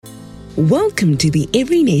Welcome to the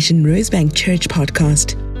Every Nation Rosebank Church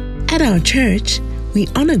podcast. At our church, we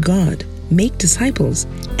honor God, make disciples,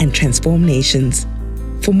 and transform nations.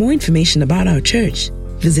 For more information about our church,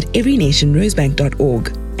 visit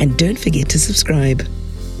everynationrosebank.org and don't forget to subscribe.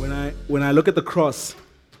 When I look at the cross,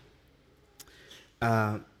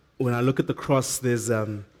 there's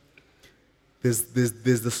the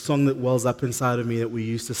song that wells up inside of me that we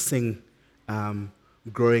used to sing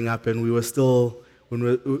growing up, and we were still when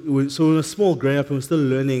we were small growing up, and we were still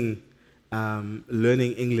learning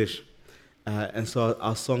English, and so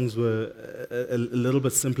our songs were a little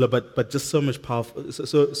bit simpler, but just so much powerful,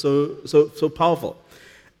 so powerful,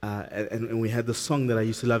 and we had the song that I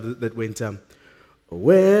used to love that went,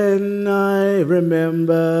 when I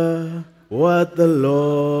remember what the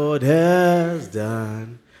Lord has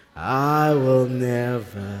done, I will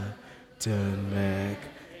never turn back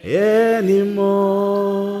anymore.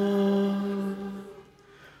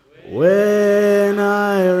 When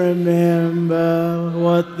I remember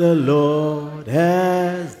what the Lord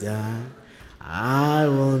has done, I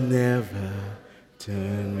will never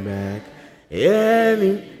turn back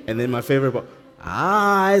anymore. And then my favorite part,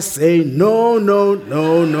 I say no, no,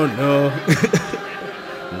 no, no, no.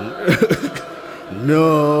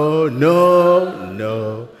 No, no,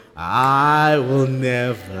 no, I will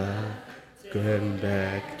never turn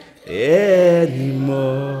back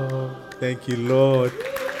anymore. Thank you, Lord.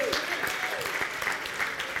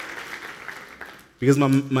 Because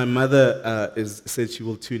my mother said she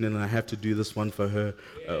will tune in, and I have to do this one for her.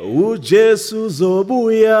 Ujesu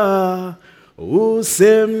zobuya,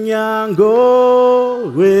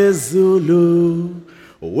 usemnyango wezulu.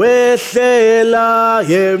 Wehlela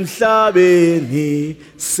emhlabeni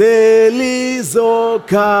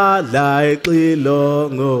selizokhala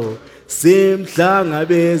ixilongo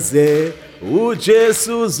simhlangabeze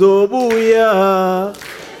uJesu zobuya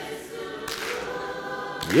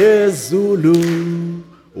yezulu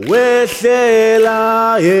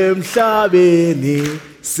wehlela emhlabeni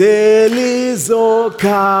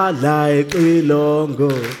selizokhala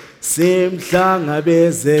ixilongo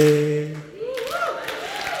simhlangabeze.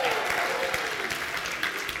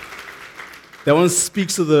 That one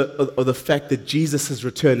speaks of the fact that Jesus is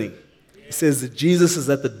returning. It says that Jesus is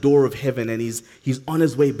at the door of heaven, and he's on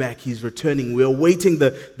his way back. He's returning. We're awaiting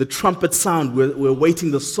the trumpet sound. We're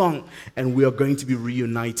awaiting the song, and we are going to be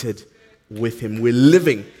reunited with him. We're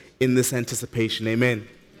living in this anticipation. Amen.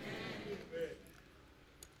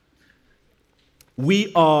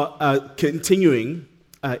 We are continuing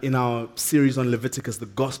in our series on Leviticus, the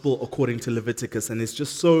gospel according to Leviticus, and it's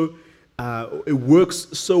just so... it works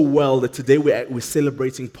so well that today we're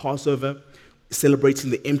celebrating Passover,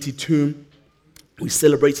 celebrating the empty tomb, we're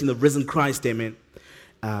celebrating the risen Christ, amen.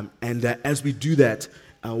 And as we do that,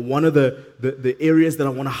 one of the areas that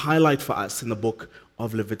I want to highlight for us in the book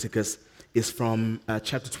of Leviticus is from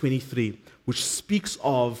chapter 23, which speaks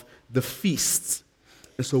of the feasts.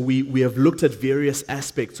 And so we have looked at various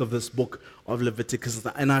aspects of this book of Leviticus,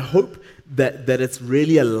 and I hope that it's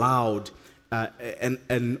really allowed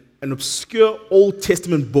an obscure Old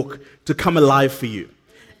Testament book to come alive for you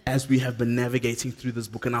as we have been navigating through this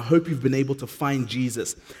book. And I hope you've been able to find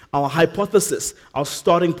Jesus. Our hypothesis, our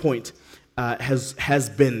starting point has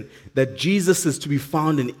been that Jesus is to be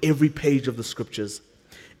found in every page of the scriptures.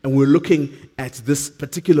 And we're looking at this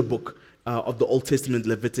particular book of the Old Testament,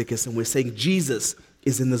 Leviticus, and we're saying Jesus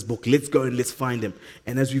is in this book. Let's go and let's find him.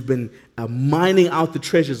 And as we've been mining out the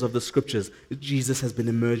treasures of the scriptures, Jesus has been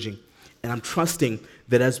emerging. And I'm trusting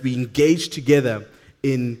that as we engage together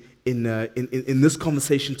in this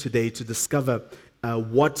conversation today to discover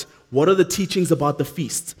what are the teachings about the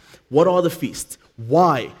feasts, what are the feasts,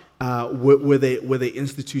 why were they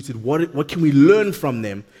instituted, what can we learn from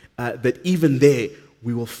them, that even there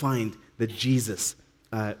we will find that Jesus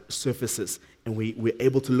surfaces, and we're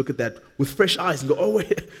able to look at that with fresh eyes and go, oh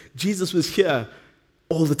wait, Jesus was here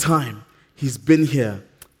all the time. He's been here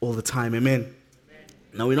all the time. Amen.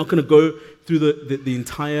 Now, we're not going to go through the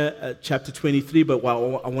entire chapter 23, but I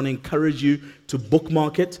want to encourage you to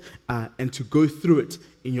bookmark it and to go through it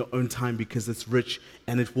in your own time, because it's rich,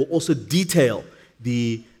 and it will also detail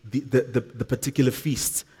the particular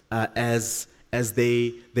feasts as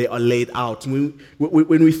they are laid out. When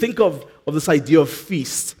we think of this idea of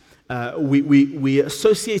feast, we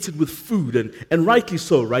associate it with food, and rightly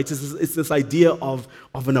so, right? It's this idea of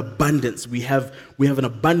an abundance. We have an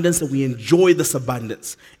abundance, and we enjoy this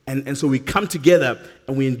abundance. And so we come together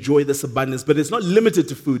and we enjoy this abundance. But it's not limited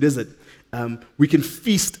to food, is it? We can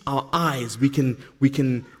feast our eyes. We can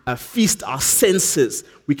feast our senses.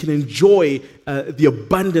 We can enjoy the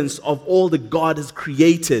abundance of all that God has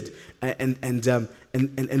created, and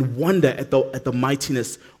and wonder at the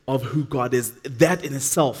mightiness of who God is. That in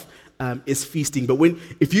itself is feasting. But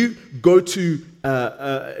if you go to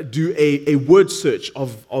do a word search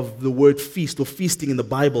of the word feast or feasting in the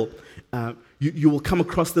Bible, you will come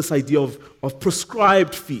across this idea of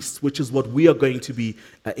prescribed feasts, which is what we are going to be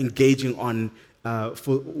engaging on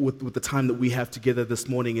with the time that we have together this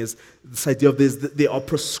morning. Is this idea of there are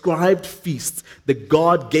prescribed feasts that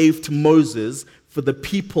God gave to Moses for the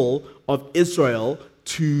people of Israel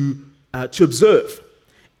to observe.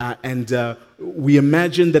 And we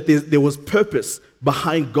imagine that there was purpose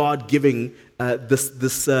behind God giving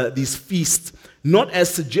these feasts, not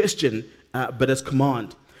as suggestion, but as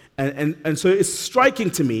command. And so it's striking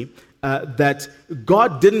to me that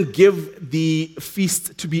God didn't give the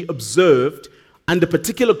feast to be observed under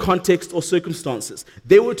particular context or circumstances.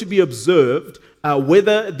 They were to be observed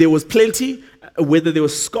whether there was plenty, whether there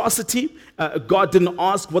was scarcity. God didn't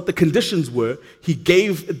ask what the conditions were. He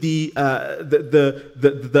gave the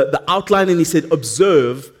outline, and he said,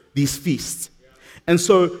 observe these feasts. And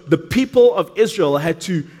so the people of Israel had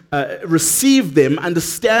to receive them,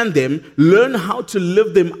 understand them, learn how to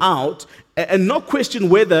live them out, and not question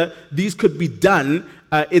whether these could be done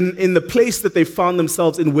in the place that they found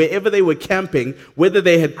themselves in, wherever they were camping, whether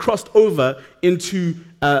they had crossed over into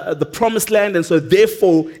the promised land, and so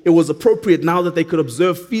therefore it was appropriate now that they could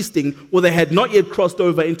observe feasting, or they had not yet crossed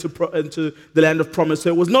over into the land of promise, so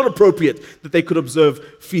it was not appropriate that they could observe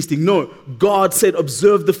feasting. No, God said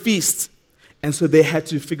observe the feasts, and so they had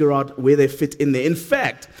to figure out where they fit in there. In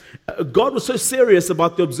fact, God was so serious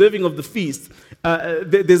about the observing of the feast.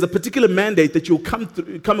 There's a particular mandate that you'll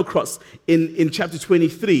come across in chapter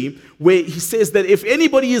 23, where he says that if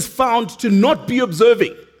anybody is found to not be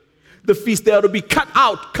observing the feast, they are to be cut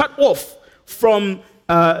off from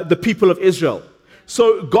the people of Israel.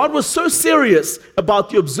 So God was so serious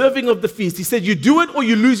about the observing of the feast. He said, you do it or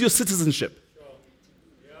you lose your citizenship.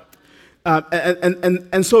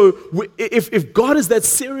 And so if God is that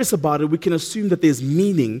serious about it, we can assume that there's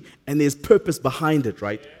meaning and there's purpose behind it,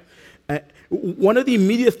 right? One of the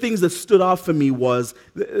immediate things that stood out for me was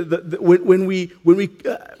when we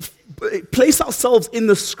place ourselves in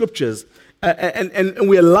the scriptures and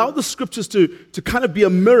we allow the scriptures to kind of be a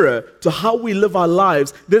mirror to how we live our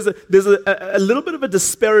lives, there's a little bit of a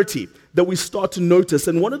disparity that we start to notice.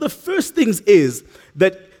 And one of the first things is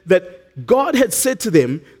that God had said to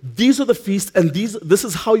them, these are the feasts, and this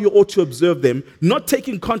is how you ought to observe them, not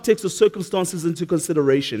taking context or circumstances into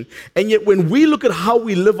consideration. And yet when we look at how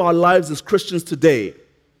we live our lives as Christians today,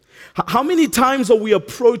 how many times are we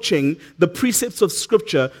approaching the precepts of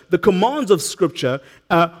Scripture, the commands of Scripture,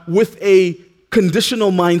 with a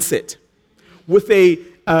conditional mindset? We've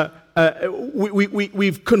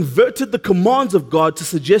converted the commands of God to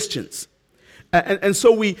suggestions. And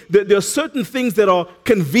so there are certain things that are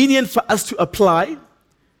convenient for us to apply,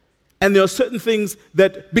 and there are certain things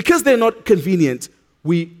that, because they're not convenient,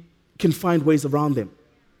 we can find ways around them.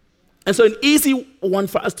 And so an easy one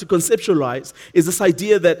for us to conceptualize is this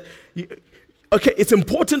idea that, okay, it's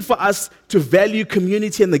important for us to value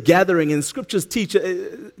community and the gathering, and Scriptures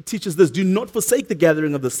teaches this: do not forsake the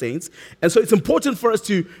gathering of the saints. And so it's important for us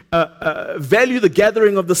to value the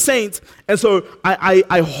gathering of the saints. And so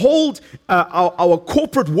I hold our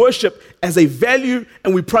corporate worship as a value,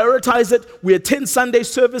 and we prioritize it. We attend Sunday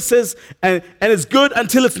services, and it's good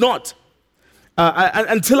until it's not,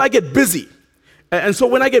 until I get busy. And so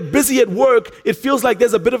when I get busy at work, it feels like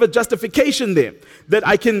there's a bit of a justification there, that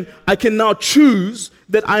I can now choose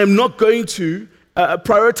that I am not going to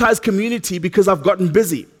prioritize community because I've gotten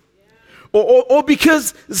busy. Or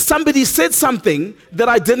because somebody said something that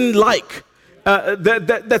I didn't like,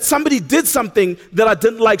 that somebody did something that I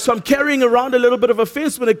didn't like. So I'm carrying around a little bit of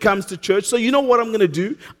offense when it comes to church. So you know what I'm going to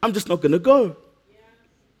do? I'm just not going to go.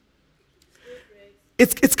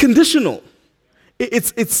 It's conditional.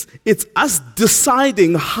 It's us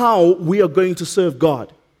deciding how we are going to serve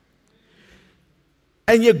God.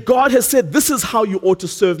 And yet God has said, this is how you ought to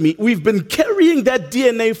serve me. We've been carrying that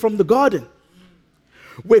DNA from the garden,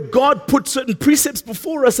 where God put certain precepts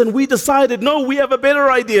before us and we decided, no, we have a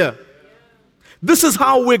better idea. This is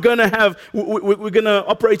how we're going to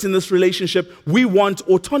operate in this relationship. We want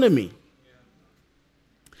autonomy.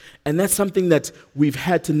 And that's something that we've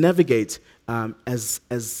had to navigate as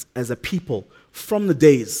a people from the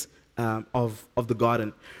days of the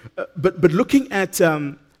garden. But looking at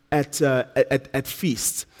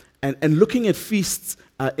feasts and looking at feasts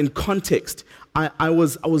in context, I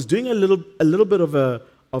was doing a little bit of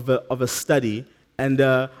a study, and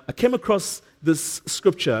I came across this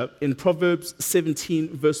scripture in Proverbs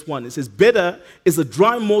 17 verse 1. It says, "Better is a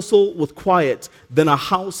dry morsel with quiet than a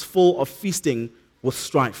house full of feasting with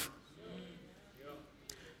strife.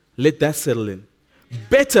 Let that settle in.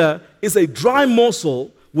 Better is a dry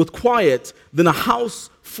morsel with quiet than a house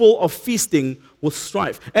full of feasting with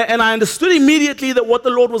strife. And I understood immediately that what the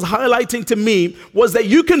Lord was highlighting to me was that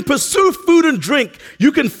you can pursue food and drink.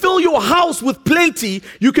 You can fill your house with plenty.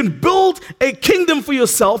 You can build a kingdom for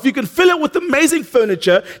yourself. You can fill it with amazing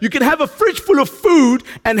furniture. You can have a fridge full of food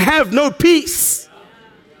and have no peace.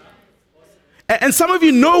 And some of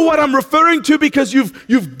you know what I'm referring to because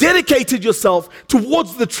you've dedicated yourself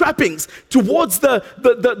towards the trappings, towards the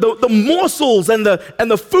morsels and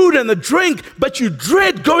the food and the drink, but you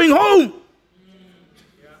dread going home.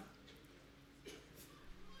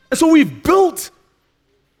 And so we've built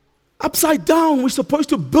upside down. We're supposed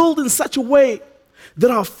to build in such a way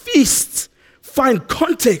that our feasts find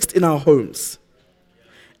context in our homes.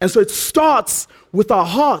 And so it starts with our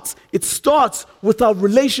hearts. It starts with our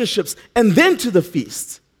relationships and then to the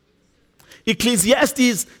feast.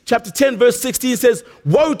 Ecclesiastes chapter 10 verse 16 says,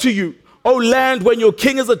 "Woe to you, O land, when your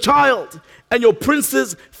king is a child and your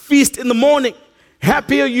princes feast in the morning.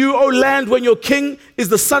 Happy are you, O land, when your king is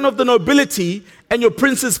the son of the nobility and your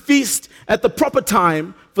princes feast at the proper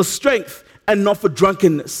time for strength and not for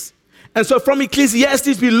drunkenness." And so from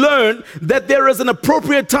Ecclesiastes, we learn that there is an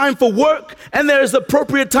appropriate time for work and there is an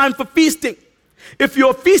appropriate time for feasting. If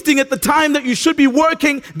you're feasting at the time that you should be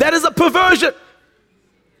working, that is a perversion.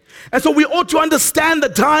 And so we ought to understand the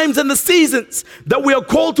times and the seasons that we are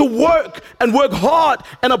called to work and work hard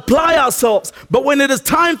and apply ourselves. But when it is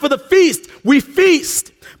time for the feast, we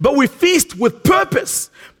feast. But we feast with purpose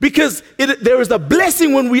because there is a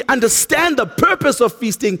blessing when we understand the purpose of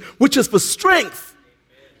feasting, which is for strength.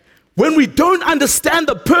 When we don't understand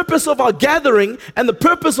the purpose of our gathering and the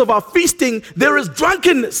purpose of our feasting, there is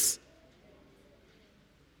drunkenness.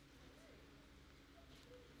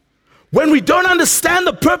 When we don't understand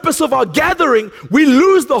the purpose of our gathering, we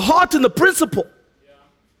lose the heart and the principle.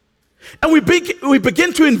 And we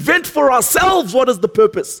begin to invent for ourselves what is the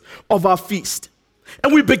purpose of our feast.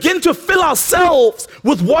 And we begin to fill ourselves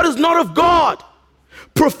with what is not of God,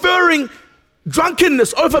 preferring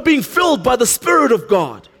drunkenness over being filled by the Spirit of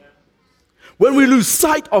God. When we lose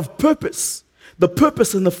sight of purpose, the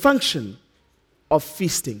purpose and the function of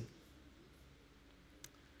feasting.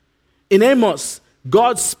 In Amos,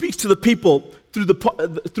 God speaks to the people through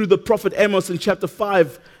the prophet Amos in chapter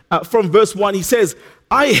 5, from verse 1. He says,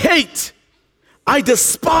 I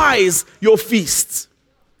despise your feasts.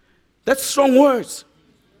 That's strong words.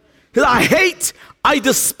 I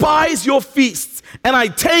despise your feasts, and I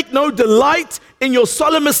take no delight in your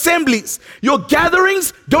solemn assemblies. Your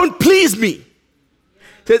gatherings don't please me.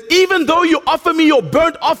 It says, even though you offer me your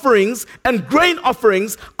burnt offerings and grain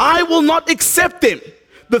offerings, I will not accept them.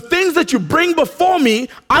 The things that you bring before me,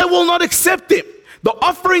 I will not accept them. The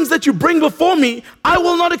offerings that you bring before me, I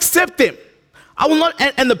will not accept them. I will not,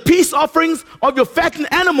 and the peace offerings of your fattened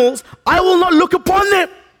animals, I will not look upon them.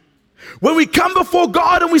 When we come before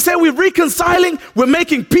God and we say we're reconciling, we're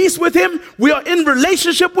making peace with Him, we are in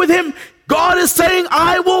relationship with Him, God is saying,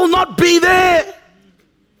 I will not be there.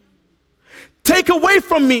 Take away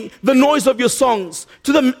from me the noise of your songs.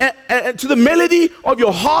 To the melody of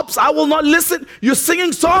your harps, I will not listen. You're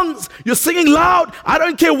singing songs. You're singing loud. I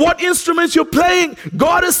don't care what instruments you're playing.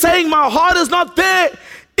 God is saying, my heart is not there.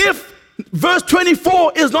 If verse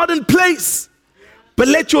 24 is not in place, but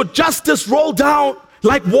let your justice roll down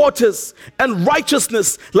like waters and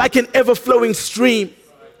righteousness like an ever-flowing stream.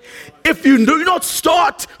 If you do not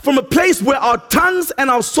start from a place where our tongues and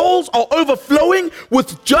our souls are overflowing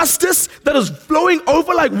with justice that is flowing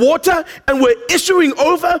over like water, and we're issuing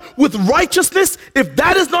over with righteousness, if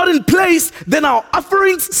that is not in place, then our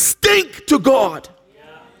offerings stink to God.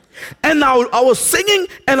 And our singing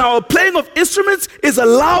and our playing of instruments is a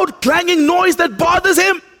loud clanging noise that bothers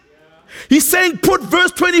Him. He's saying put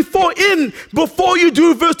verse 24 in before you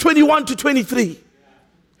do verse 21 to 23.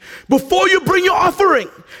 Before you bring your offering,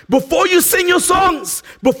 before you sing your songs,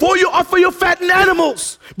 before you offer your fattened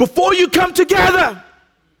animals, before you come together,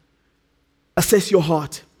 assess your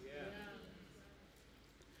heart.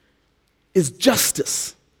 Is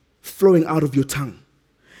justice flowing out of your tongue?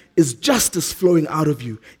 Is justice flowing out of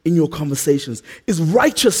you in your conversations? Is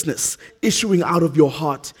righteousness issuing out of your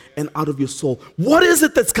heart and out of your soul? What is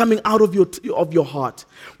it that's coming out of your heart?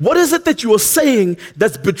 What is it that you are saying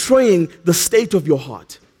that's betraying the state of your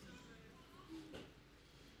heart?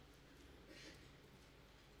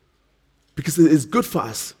 Because it is good for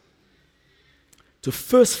us to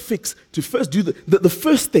first do the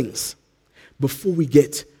first things before we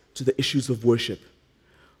get to the issues of worship.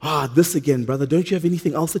 This again, brother, don't you have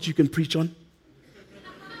anything else that you can preach on?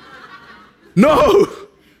 No!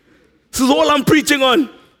 This This is all I'm preaching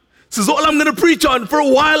on. This is all I'm going to preach on for a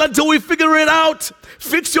while until we figure it out.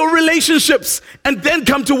 Fix your relationships and then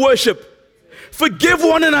come to worship. Forgive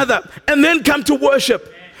one another and then come to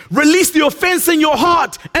worship. Release the offense in your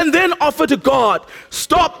heart and then offer to God.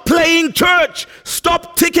 Stop playing church.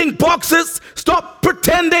 Stop ticking boxes. Stop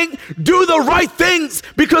pretending. Do the right things.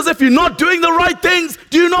 Because if you're not doing the right things,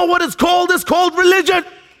 do you know what it's called? It's called religion.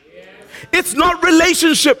 It's not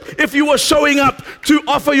relationship if you are showing up to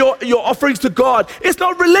offer your offerings to God. It's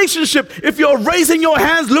not relationship if you're raising your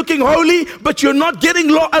hands looking holy, but you're not getting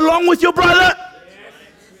along with your brother.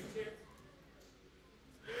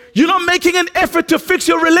 You're not making an effort to fix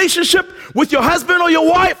your relationship with your husband or your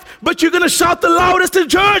wife, but you're going to shout the loudest in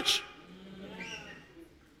church.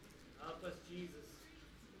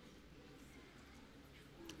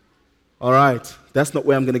 All right, that's not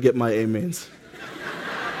where I'm going to get my amens.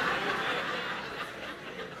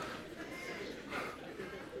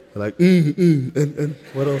 Like, and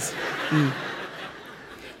what else?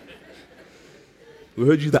 We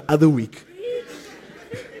heard you the other week.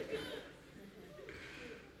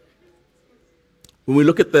 When we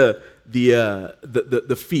look at the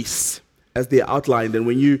feasts as they're outlined, and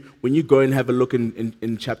when you go and have a look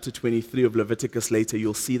in chapter 23 of Leviticus later,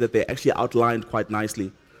 you'll see that they're actually outlined quite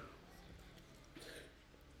nicely.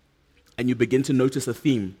 And you begin to notice a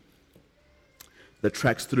theme that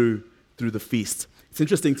tracks through the feast. It's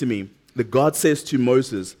interesting to me that God says to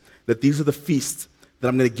Moses that these are the feasts that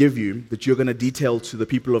I'm going to give you, that you're going to detail to the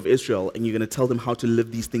people of Israel, and you're going to tell them how to live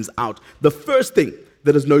these things out. The first thing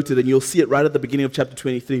that is noted, and you'll see it right at the beginning of chapter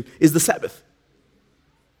 23, is the Sabbath.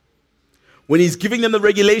 When he's giving them the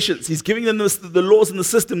regulations, he's giving them the laws and the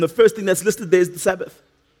system, the first thing that's listed there is the Sabbath.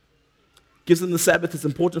 Gives them the Sabbath. It's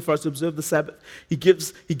important for us to observe the Sabbath. He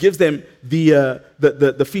gives them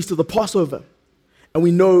the feast of the Passover. And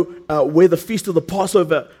we know where the feast of the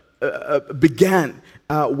Passover began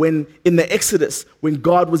when in the Exodus, when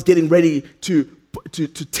God was getting ready to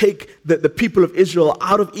take the people of Israel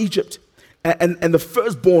out of Egypt. And the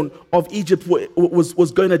firstborn of Egypt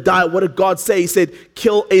was going to die. What did God say? He said,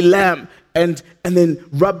 kill a lamb and then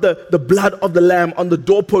rub the blood of the lamb on the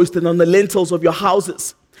doorpost and on the lintels of your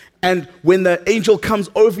houses. And when the angel comes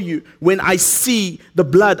over you, when I see the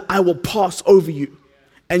blood, I will pass over you.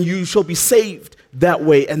 And you shall be saved that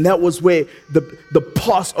way. And that was where the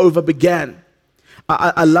Passover began.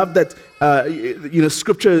 I love that,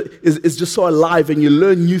 Scripture is just so alive, and you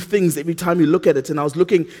learn new things every time you look at it. And I was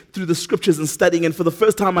looking through the Scriptures and studying, and for the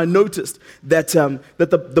first time I noticed that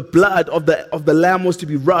the blood of the lamb was to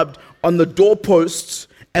be rubbed on the doorposts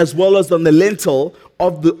as well as on the lintel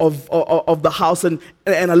of the house. And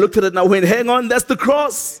I looked at it and I went, hang on, that's the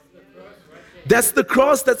cross. That's the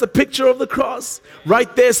cross. That's a picture of the cross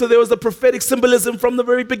right there. So there was a prophetic symbolism from the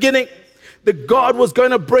very beginning that God was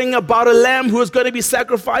going to bring about a lamb who was going to be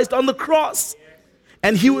sacrificed on the cross.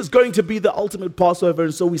 And he was going to be the ultimate Passover.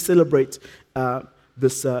 And so we celebrate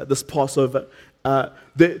this Passover.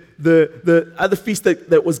 The other feast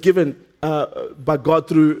that was given by God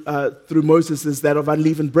through Moses is that of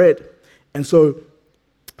unleavened bread. And so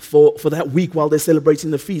for that week, while they're celebrating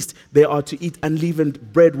the feast, they are to eat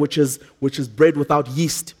unleavened bread, which is bread without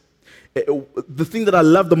yeast. The thing that I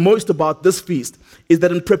love the most about this feast is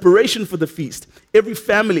that in preparation for the feast, every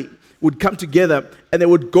family would come together and they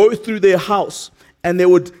would go through their house and they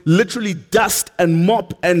would literally dust and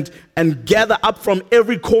mop and gather up from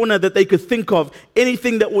every corner that they could think of.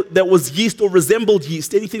 Anything that was yeast or resembled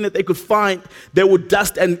yeast, anything that they could find, they would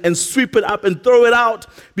dust and sweep it up and throw it out,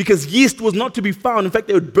 because yeast was not to be found. In fact,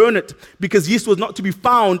 they would burn it because yeast was not to be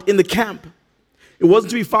found in the camp. It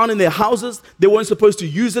wasn't to be found in their houses. They weren't supposed to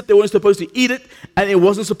use it. They weren't supposed to eat it. And it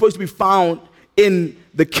wasn't supposed to be found in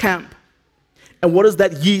the camp. And what does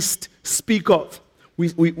that yeast speak of?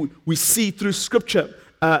 We see through Scripture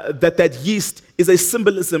that yeast is a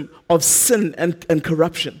symbolism of sin and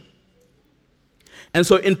corruption. And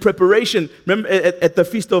so in preparation, remember at the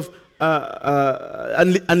feast of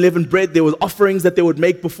unleavened bread, there were offerings that they would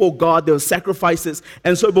make before God. There were sacrifices.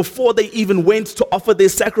 And so before they even went to offer their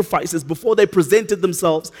sacrifices, before they presented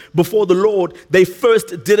themselves before the Lord, they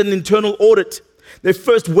first did an internal audit. They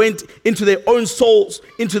first went into their own souls,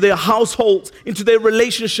 into their households, into their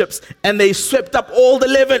relationships, and they swept up all the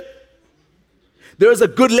leaven. There is a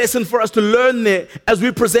good lesson for us to learn there as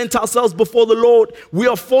we present ourselves before the Lord. We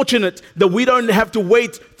are fortunate that we don't have to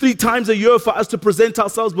wait 3 times a year for us to present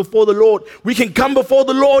ourselves before the Lord. We can come before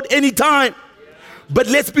the Lord anytime. But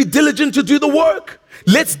let's be diligent to do the work.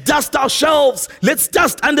 Let's dust our shelves. Let's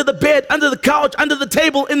dust under the bed, under the couch, under the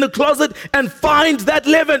table, in the closet, and find that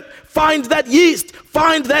leaven, find that yeast,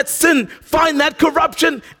 find that sin, find that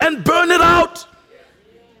corruption, and burn it out.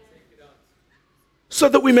 so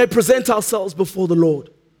that we may present ourselves before the Lord.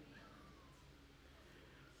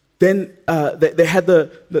 Then they had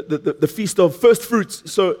the feast of first fruits.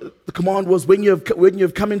 So the command was, when you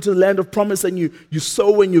have come into the land of promise and you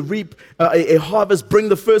sow and you reap a harvest, bring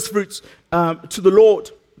the first fruits to the Lord,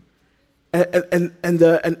 and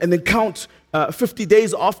then count 50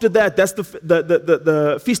 days after that. That's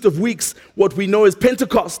the Feast of Weeks, what we know as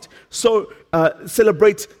Pentecost. So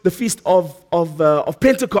celebrate the feast of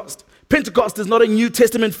Pentecost. Pentecost is not a New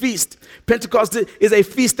Testament feast. Pentecost is a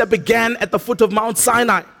feast that began at the foot of Mount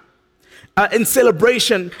Sinai, in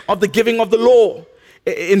celebration of the giving of the law.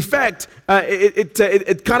 In fact,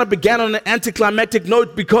 it kind of began on an anticlimactic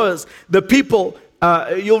note, because the people,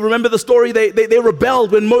 you'll remember the story, they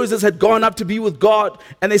rebelled when Moses had gone up to be with God,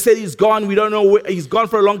 and they said, he's gone, we don't know, he's gone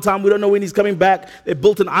for a long time, we don't know when he's coming back. They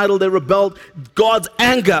built an idol, they rebelled. God's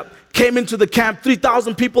anger came into the camp,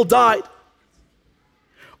 3,000 people died.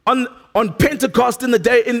 On Pentecost, in the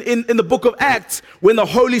day in the book of Acts, when the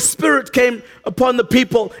Holy Spirit came upon the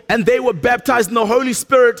people and they were baptized in the Holy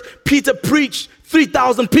Spirit, Peter preached,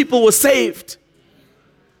 3,000 people were saved.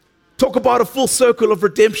 Talk about a full circle of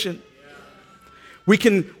redemption. We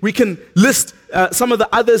can list some of the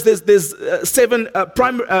others. There's seven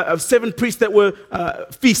priests that were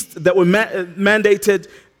feasts that were mandated,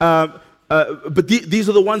 but these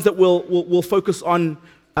are the ones that we'll focus on.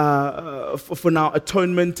 For now,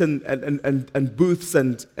 atonement and booths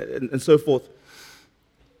and so forth.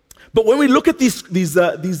 But when we look at these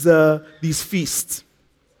feasts,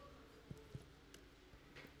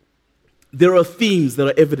 there are themes that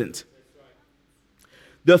are evident.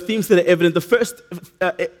 There are themes that are evident. The first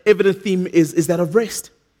evident theme is that of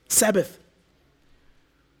rest, Sabbath.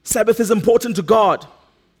 Sabbath is important to God.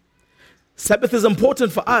 Sabbath is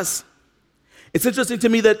important for us. It's interesting to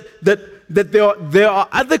me that there are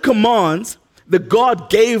other commands that God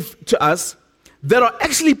gave to us that are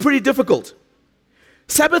actually pretty difficult.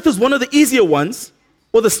 Sabbath is one of the easier ones,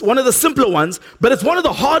 or one of the simpler ones, but it's one of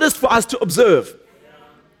the hardest for us to observe.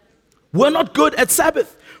 We're not good at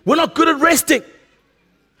Sabbath. We're not good at resting.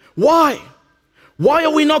 Why? Why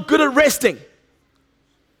are we not good at resting?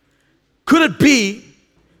 Could it be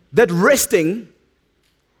that resting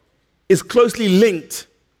is closely linked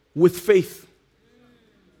with faith?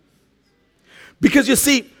 Because you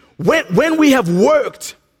see, when we have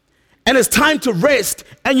worked and it's time to rest,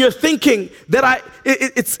 and you're thinking that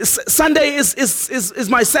Sunday is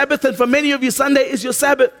my Sabbath, and for many of you, Sunday is your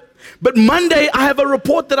Sabbath. But Monday, I have a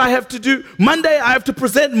report that I have to do. Monday, I have to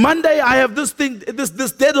present. Monday, I have this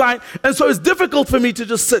deadline. And so it's difficult for me to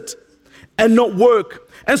just sit and not work.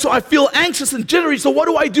 And so I feel anxious and jittery. So what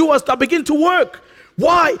do? I begin to work.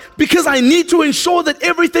 Why? Because I need to ensure that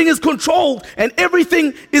everything is controlled and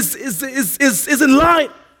everything is in line.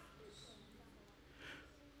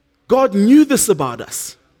 God knew this about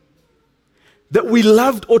us, that we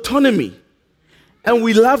loved autonomy and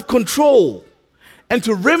we love control. And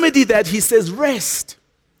to remedy that, he says, rest.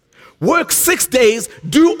 Work 6 days,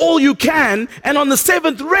 do all you can, and on the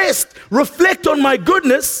seventh, rest. Reflect on my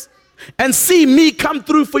goodness and see me come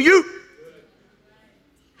through for you.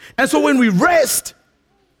 And so when we rest,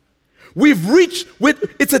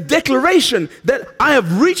 it's a declaration that I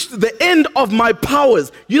have reached the end of my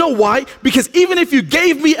powers. You know why? Because even if you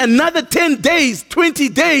gave me another 10 days, 20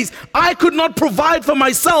 days, I could not provide for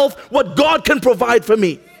myself what God can provide for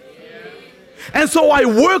me. And so I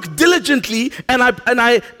work diligently and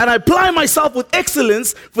I apply myself with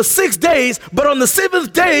excellence for 6 days, but on the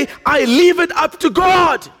seventh day, I leave it up to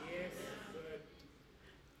God.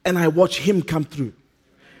 And I watch him come through.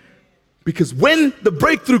 Because when the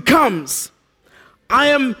breakthrough comes, I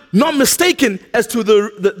am not mistaken as to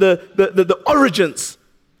the origins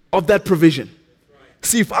of that provision.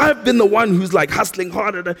 See, if I've been the one who's like hustling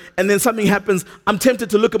harder and then something happens, I'm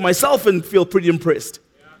tempted to look at myself and feel pretty impressed.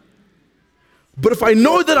 But if I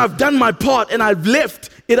know that I've done my part and I've left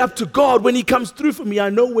it up to God, when he comes through for me, I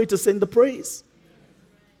know where to send the praise.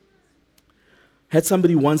 I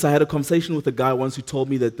had a conversation with a guy once who told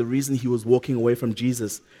me that the reason he was walking away from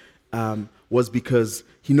Jesus was because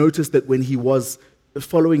he noticed that when he was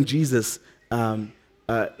following Jesus,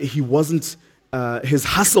 he wasn't, his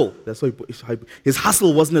hustle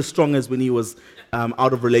wasn't as strong as when he was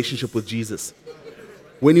out of relationship with Jesus.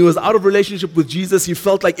 When he was out of relationship with Jesus, he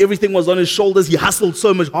felt like everything was on his shoulders. He hustled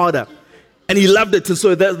so much harder. And he loved it, and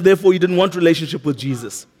so therefore he didn't want relationship with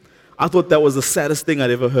Jesus. I thought that was the saddest thing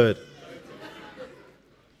I'd ever heard.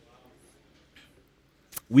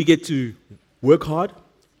 We get to work hard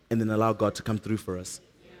and then allow God to come through for us.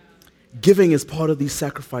 Giving is part of these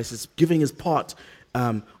sacrifices. Giving is part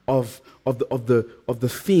of the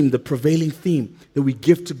theme, the prevailing theme that we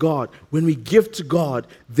give to God. When we give to God,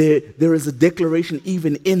 there is a declaration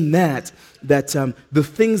even in that the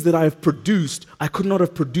things that I have produced, I could not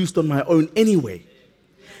have produced on my own anyway.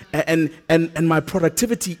 And my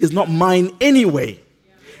productivity is not mine anyway.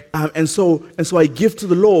 And so I give to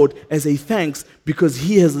the Lord as a thanks because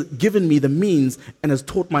He has given me the means and has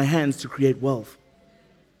taught my hands to create wealth.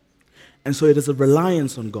 And so it is a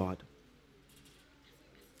reliance on God.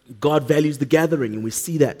 God values the gathering, and we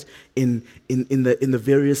see that in the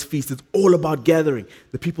various feasts. It's all about gathering.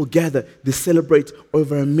 The people gather, they celebrate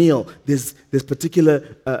over a meal. There's particular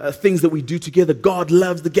things that we do together. God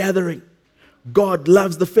loves the gathering. God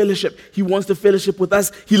loves the fellowship. He wants to fellowship with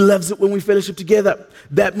us. He loves it when we fellowship together.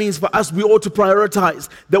 That means for us, we ought to prioritize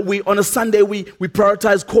that on a Sunday, we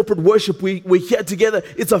prioritize corporate worship. We're here together.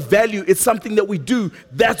 It's a value. It's something that we do.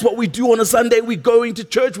 That's what we do on a Sunday. We're going to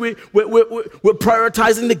church. We're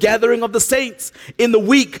prioritizing the gathering of the saints. In the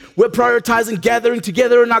week, we're prioritizing gathering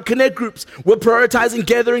together in our connect groups. We're prioritizing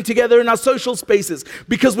gathering together in our social spaces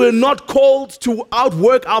because we're not called to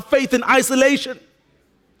outwork our faith in isolation.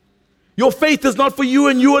 Your faith is not for you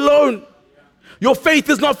and you alone. Your faith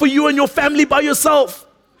is not for you and your family by yourself.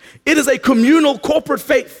 It is a communal corporate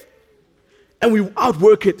faith. And we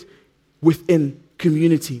outwork it within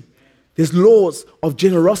community. There's laws of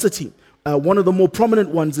generosity. One of the more prominent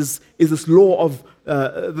ones is this law of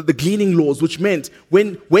the gleaning laws, which meant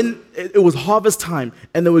when it was harvest time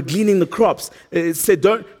and they were gleaning the crops, it said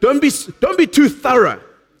don't be too thorough.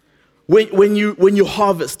 When you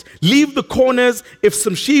harvest, leave the corners. If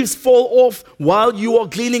some sheaves fall off while you are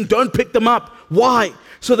gleaning, don't pick them up. Why?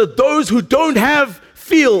 So that those who don't have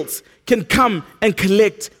fields can come and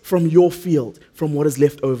collect from your field, from what is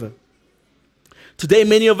left over. Today,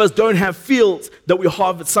 many of us don't have fields that we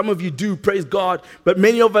harvest. Some of you do, praise God, but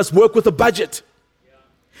many of us work with a budget.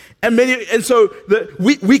 And so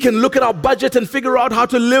we can look at our budget and figure out how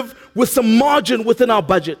to live with some margin within our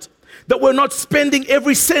budget. That we're not spending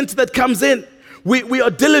every cent that comes in. We are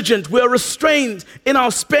diligent. We are restrained in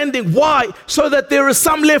our spending. Why? So that there is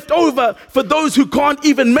some left over for those who can't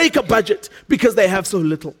even make a budget because they have so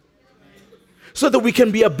little. So that we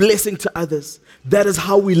can be a blessing to others. That is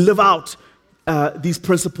how we live out these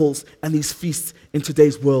principles and these feasts in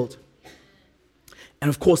today's world. And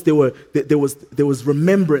of course, there was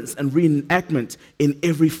remembrance and reenactment in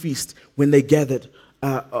every feast when they gathered.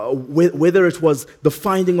 Whether it was the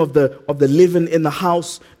finding of the leaven in the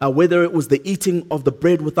house, whether it was the eating of the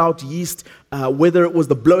bread without yeast, whether it was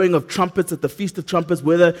the blowing of trumpets at the Feast of Trumpets,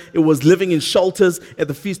 whether it was living in shelters at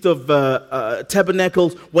the Feast of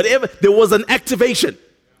Tabernacles, whatever, there was an activation.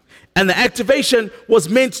 And the activation was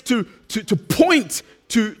meant to point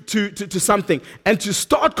to something and to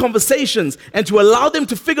start conversations and to allow them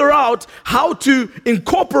to figure out how to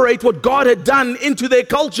incorporate what God had done into their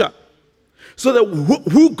culture. So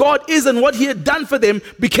that who God is and what He had done for them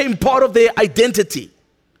became part of their identity.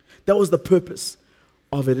 That was the purpose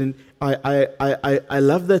of it. And I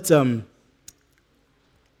love that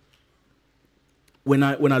when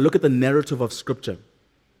I look at the narrative of Scripture,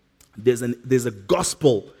 there's a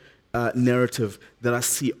gospel narrative that I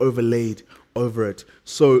see overlaid over it.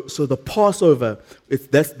 So the Passover,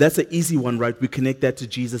 that's an easy one, right? We connect that to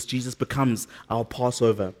Jesus. Jesus becomes our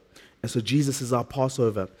Passover. And so Jesus is our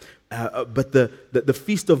Passover. But the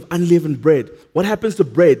Feast of Unleavened Bread, what happens to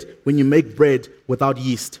bread when you make bread without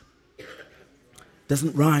yeast?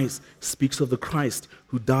 Doesn't rise. Speaks of the Christ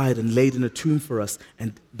who died and laid in a tomb for us,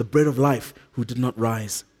 and the bread of life who did not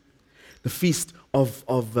rise. The Feast of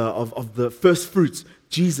the first fruits,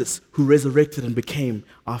 Jesus who resurrected and became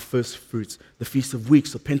our first fruits. The Feast of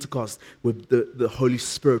Weeks of Pentecost, where the Holy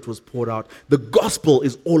Spirit was poured out. The gospel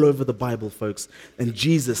is all over the Bible, folks, and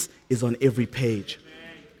Jesus is on every page.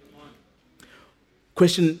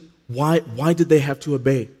 Question, why did they have to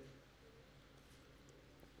obey?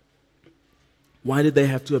 Why did they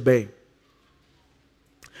have to obey?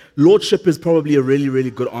 Lordship is probably a really, really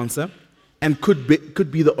good answer and could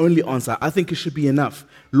be the only answer. I think it should be enough.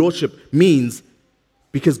 Lordship means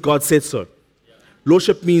because God said so.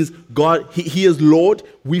 Lordship means God, He is Lord.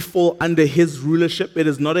 We fall under His rulership. It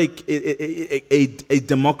is not a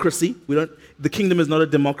democracy. The kingdom is not a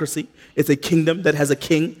democracy. It's a kingdom that has a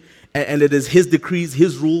king. And it is His decrees,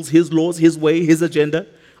 His rules, His laws, His way, His agenda.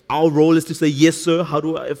 Our role is to say, yes, sir. How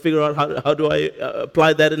do I figure out how do I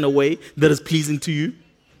apply that in a way that is pleasing to you?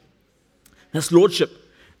 That's lordship.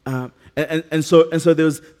 And so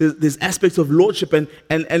there's aspects of lordship, and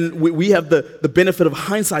we have the benefit of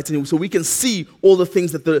hindsight, and so we can see all the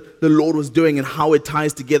things that the Lord was doing and how it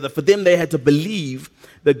ties together. For them, they had to believe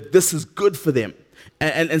that this is good for them.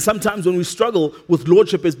 And sometimes when we struggle with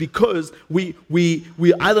lordship is because we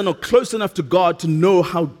either not close enough to God to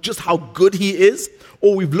know just how good he is,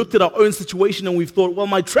 or we've looked at our own situation and we've thought, well,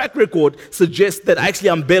 my track record suggests that actually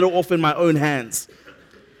I'm better off in my own hands.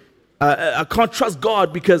 I can't trust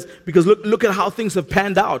God because look at how things have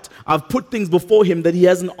panned out. I've put things before him that he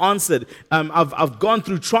hasn't answered. I've gone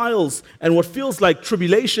through trials and what feels like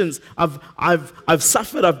tribulations. I've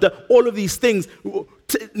suffered. I've done all of these things,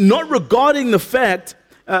 not regarding the fact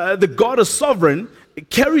that God is sovereign. It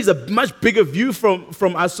carries a much bigger view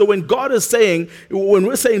from us. So when we're saying,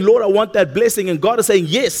 Lord, I want that blessing, and God is saying,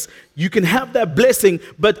 yes, you can have that blessing,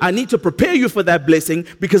 but I need to prepare you for that blessing,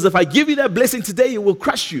 because if I give you that blessing today, it will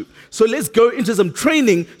crush you. So let's go into some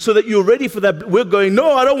training so that you're ready for that. We're going,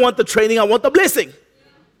 no, I don't want the training, I want the blessing.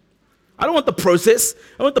 I don't want the process.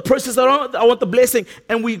 I want the process. I want the blessing.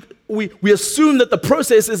 And we assume that the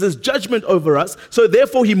process is his judgment over us. So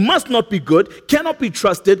therefore, he must not be good, cannot be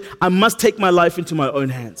trusted. I must take my life into my own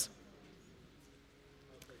hands.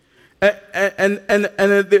 And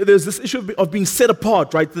there's this issue of being set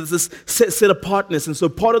apart, right? There's this set apartness. And so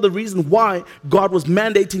part of the reason why God was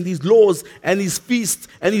mandating these laws and these feasts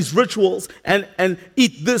and these rituals and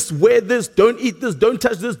eat this, wear this, don't eat this, don't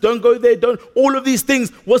touch this, don't go there, all of these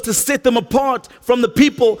things was to set them apart from the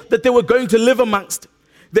people that they were going to live amongst.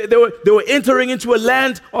 They were entering into a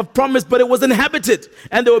land of promise, but it was inhabited.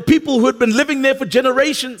 And there were people who had been living there for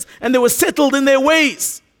generations, and they were settled in their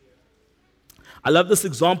ways. I love this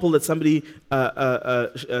example that somebody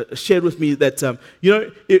shared with me that,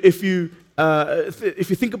 if you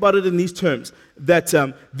think about it in these terms, that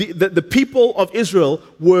the people of Israel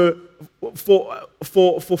were, for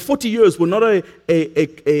 40 years, were not an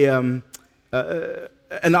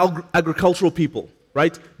agricultural people,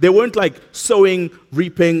 right? They weren't like sowing,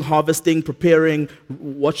 reaping, harvesting, preparing,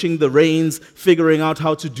 watching the rains, figuring out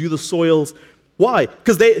how to do the soils. Why?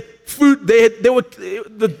 Because the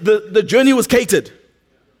journey was catered,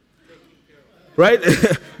 right?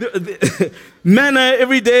 Manna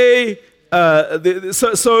every day.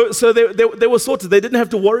 So they were sorted. They didn't have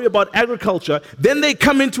to worry about agriculture. Then they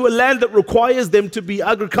come into a land that requires them to be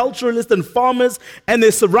agriculturalists and farmers, and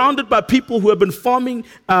they're surrounded by people who have been farming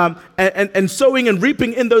and sowing and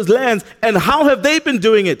reaping in those lands. And how have they been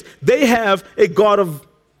doing it? They have a God of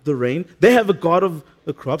the rain. They have a God of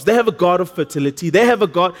the crops. They have a God of fertility. They have a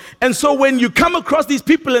God. And so when you come across these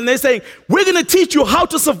people and they're saying, we're going to teach you how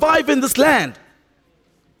to survive in this land.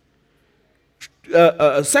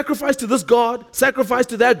 Sacrifice to this God, sacrifice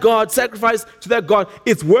to that God, sacrifice to that God.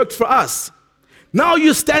 It's worked for us. Now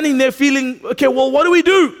you're standing there feeling, okay, well, what do we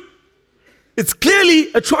do? It's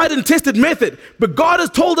clearly a tried and tested method, but God has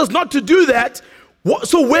told us not to do that.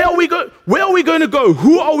 So where are we going to go?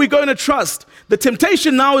 Who are we going to trust? The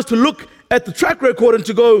temptation now is to look at the track record and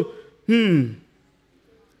to go, we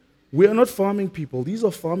are not farming people. These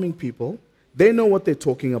are farming people. They know what they're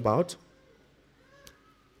talking about.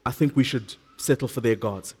 I think we should settle for their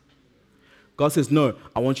gods. God says, no,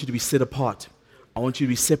 I want you to be set apart. I want you to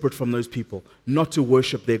be separate from those people, not to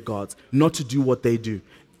worship their gods, not to do what they do,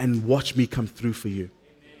 and watch me come through for you.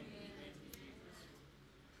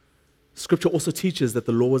 Scripture also teaches that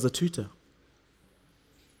the law was a tutor.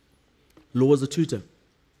 Law was a tutor.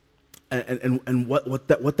 And what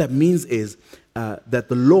that means is that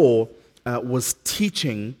the law was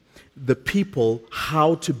teaching the people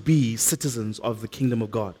how to be citizens of the kingdom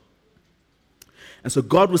of God. And so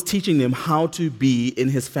God was teaching them how to be in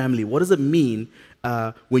his family. What does it mean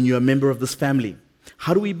when you're a member of this family?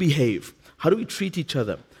 How do we behave? How do we treat each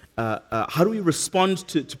other? How do we respond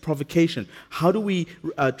to provocation? How do we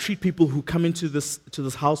treat people who come into this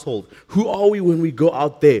household? Who are we when we go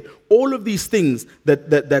out there? All of these things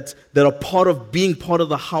that are part of being part of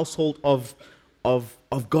the household of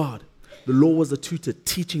God. The law was a tutor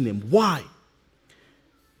teaching them. Why?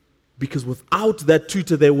 Because without that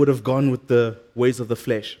tutor, they would have gone with the ways of the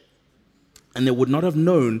flesh. And they would not have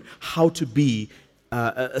known how to be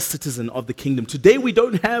a citizen of the kingdom. Today, we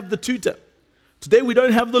don't have the tutor. Today, we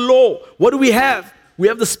don't have the law. What do we have? We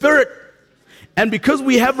have the Spirit. And because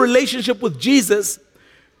we have relationship with Jesus,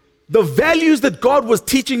 the values that God was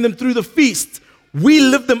teaching them through the feast, we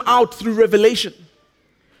live them out through revelation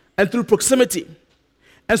and through proximity.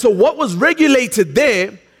 And so what was regulated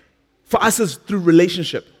there for us is through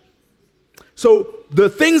relationship. So the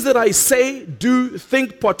things that I say, do,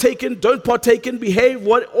 think, partake in, don't partake in, behave,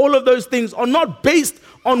 all of those things are not based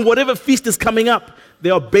on whatever feast is coming up. They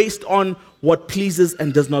are based on what pleases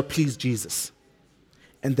and does not please Jesus.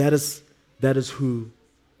 And that is who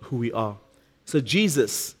we are. So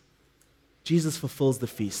Jesus fulfills the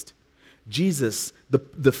feast.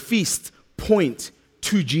 The feast point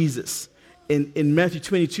to Jesus. In Matthew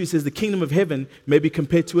 22, it says, the kingdom of heaven may be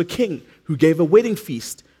compared to a king who gave a wedding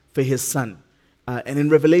feast for his son. And in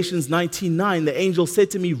Revelations 19:9, the angel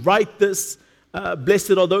said to me, write this,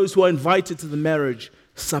 blessed are those who are invited to the marriage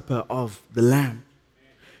supper of the Lamb.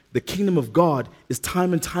 The kingdom of God is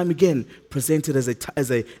time and time again presented as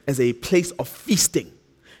a place of feasting,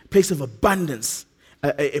 a place of abundance,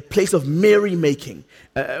 a place of merrymaking.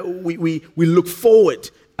 We look forward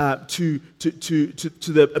to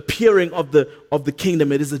the appearing of the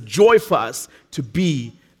kingdom. It is a joy for us to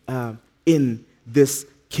be in this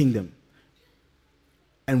kingdom.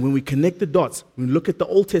 And when we connect the dots, when we look at the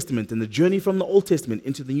Old Testament and the journey from the Old Testament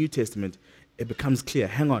into the New Testament, it becomes clear.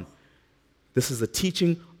 Hang on. This is a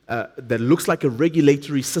teaching that looks like a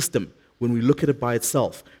regulatory system when we look at it by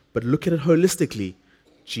itself. But look at it holistically.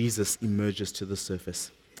 Jesus emerges to the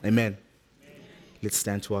surface. Amen. Let's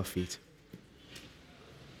stand to our feet.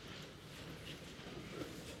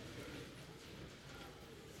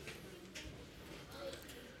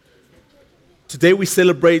 Today we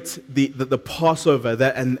celebrate the Passover,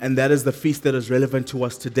 and that is the feast that is relevant to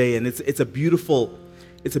us today. And it's a beautiful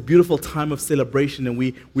time of celebration, and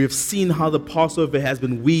we have seen how the Passover has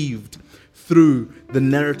been weaved through the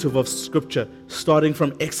narrative of Scripture, starting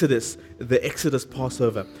from Exodus, the Exodus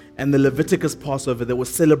Passover, and the Leviticus Passover that was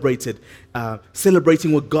celebrating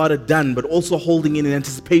what God had done, but also holding in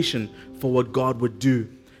anticipation for what God would do.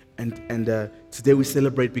 And today we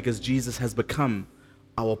celebrate because Jesus has become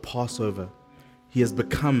our Passover. He has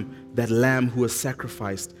become that lamb who was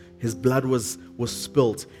sacrificed. His blood was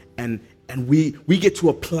spilt, and we get to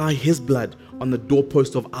apply his blood on the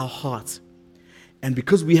doorpost of our hearts. And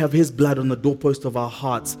because we have his blood on the doorpost of our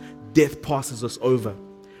hearts, death passes us over.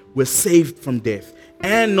 We're saved from death.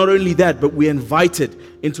 And not only that, but we're invited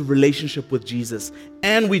into relationship with Jesus.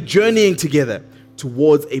 And we're journeying together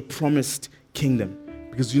towards a promised kingdom.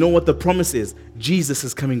 Because you know what the promise is? Jesus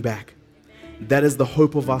is coming back. That is the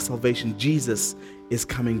hope of our salvation. Jesus is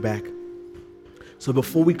coming back. So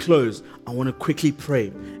before we close, I want to quickly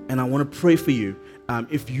pray. And I want to pray for you.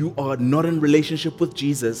 If you are not in relationship with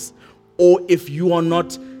Jesus, or if you are not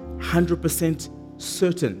 100%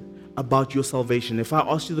 certain about your salvation. If I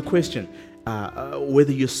ask you the question,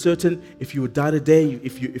 whether you're certain if you would die today,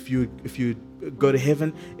 if you go to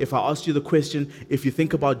heaven, if I asked you the question, if you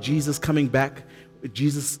think about Jesus coming back,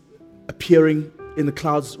 Jesus appearing in the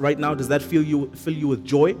clouds right now, does that fill you with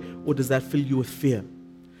joy, or does that fill you with fear?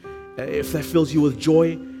 If that fills you with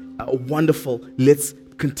joy, wonderful. Let's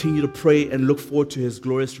continue to pray and look forward to his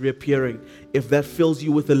glorious reappearing. If that fills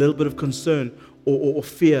you with a little bit of concern or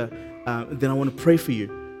fear, then I want to pray for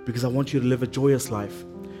you, because I want you to live a joyous life.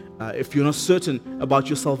 If you're not certain about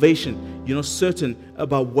your salvation, you're not certain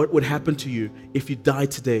about what would happen to you if you die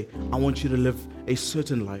today, I want you to live a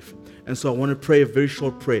certain life. And so I want to pray a very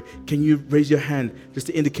short prayer. Can you raise your hand just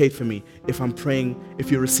to indicate for me if I'm praying,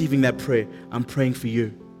 if you're receiving that prayer? I'm praying for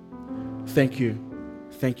you. Thank you.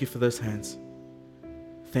 Thank you for those hands.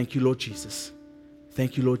 Thank you, Lord Jesus.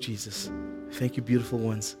 Thank you, Lord Jesus. Thank you, beautiful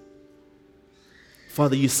ones.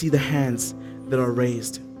 Father, you see the hands that are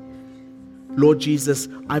raised. Lord Jesus,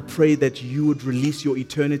 I pray that you would release your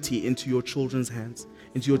eternity into your children's hands,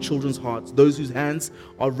 into your children's hearts. Those whose hands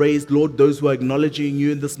are raised, Lord, those who are acknowledging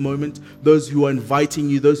you in this moment, those who are inviting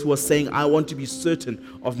you, those who are saying, I want to be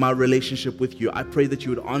certain of my relationship with you. I pray that you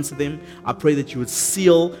would answer them. I pray that you would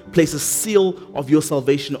place a seal of your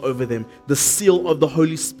salvation over them, the seal of the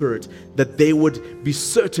Holy Spirit, that they would be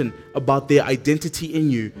certain about their identity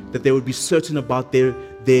in you, that they would be certain about their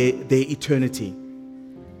eternity.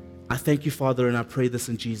 I thank you, Father, and I pray this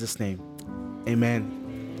in Jesus' name.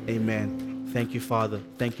 Amen. Amen. Thank you, Father.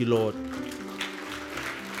 Thank you, Lord.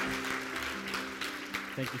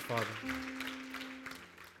 Thank you, Father.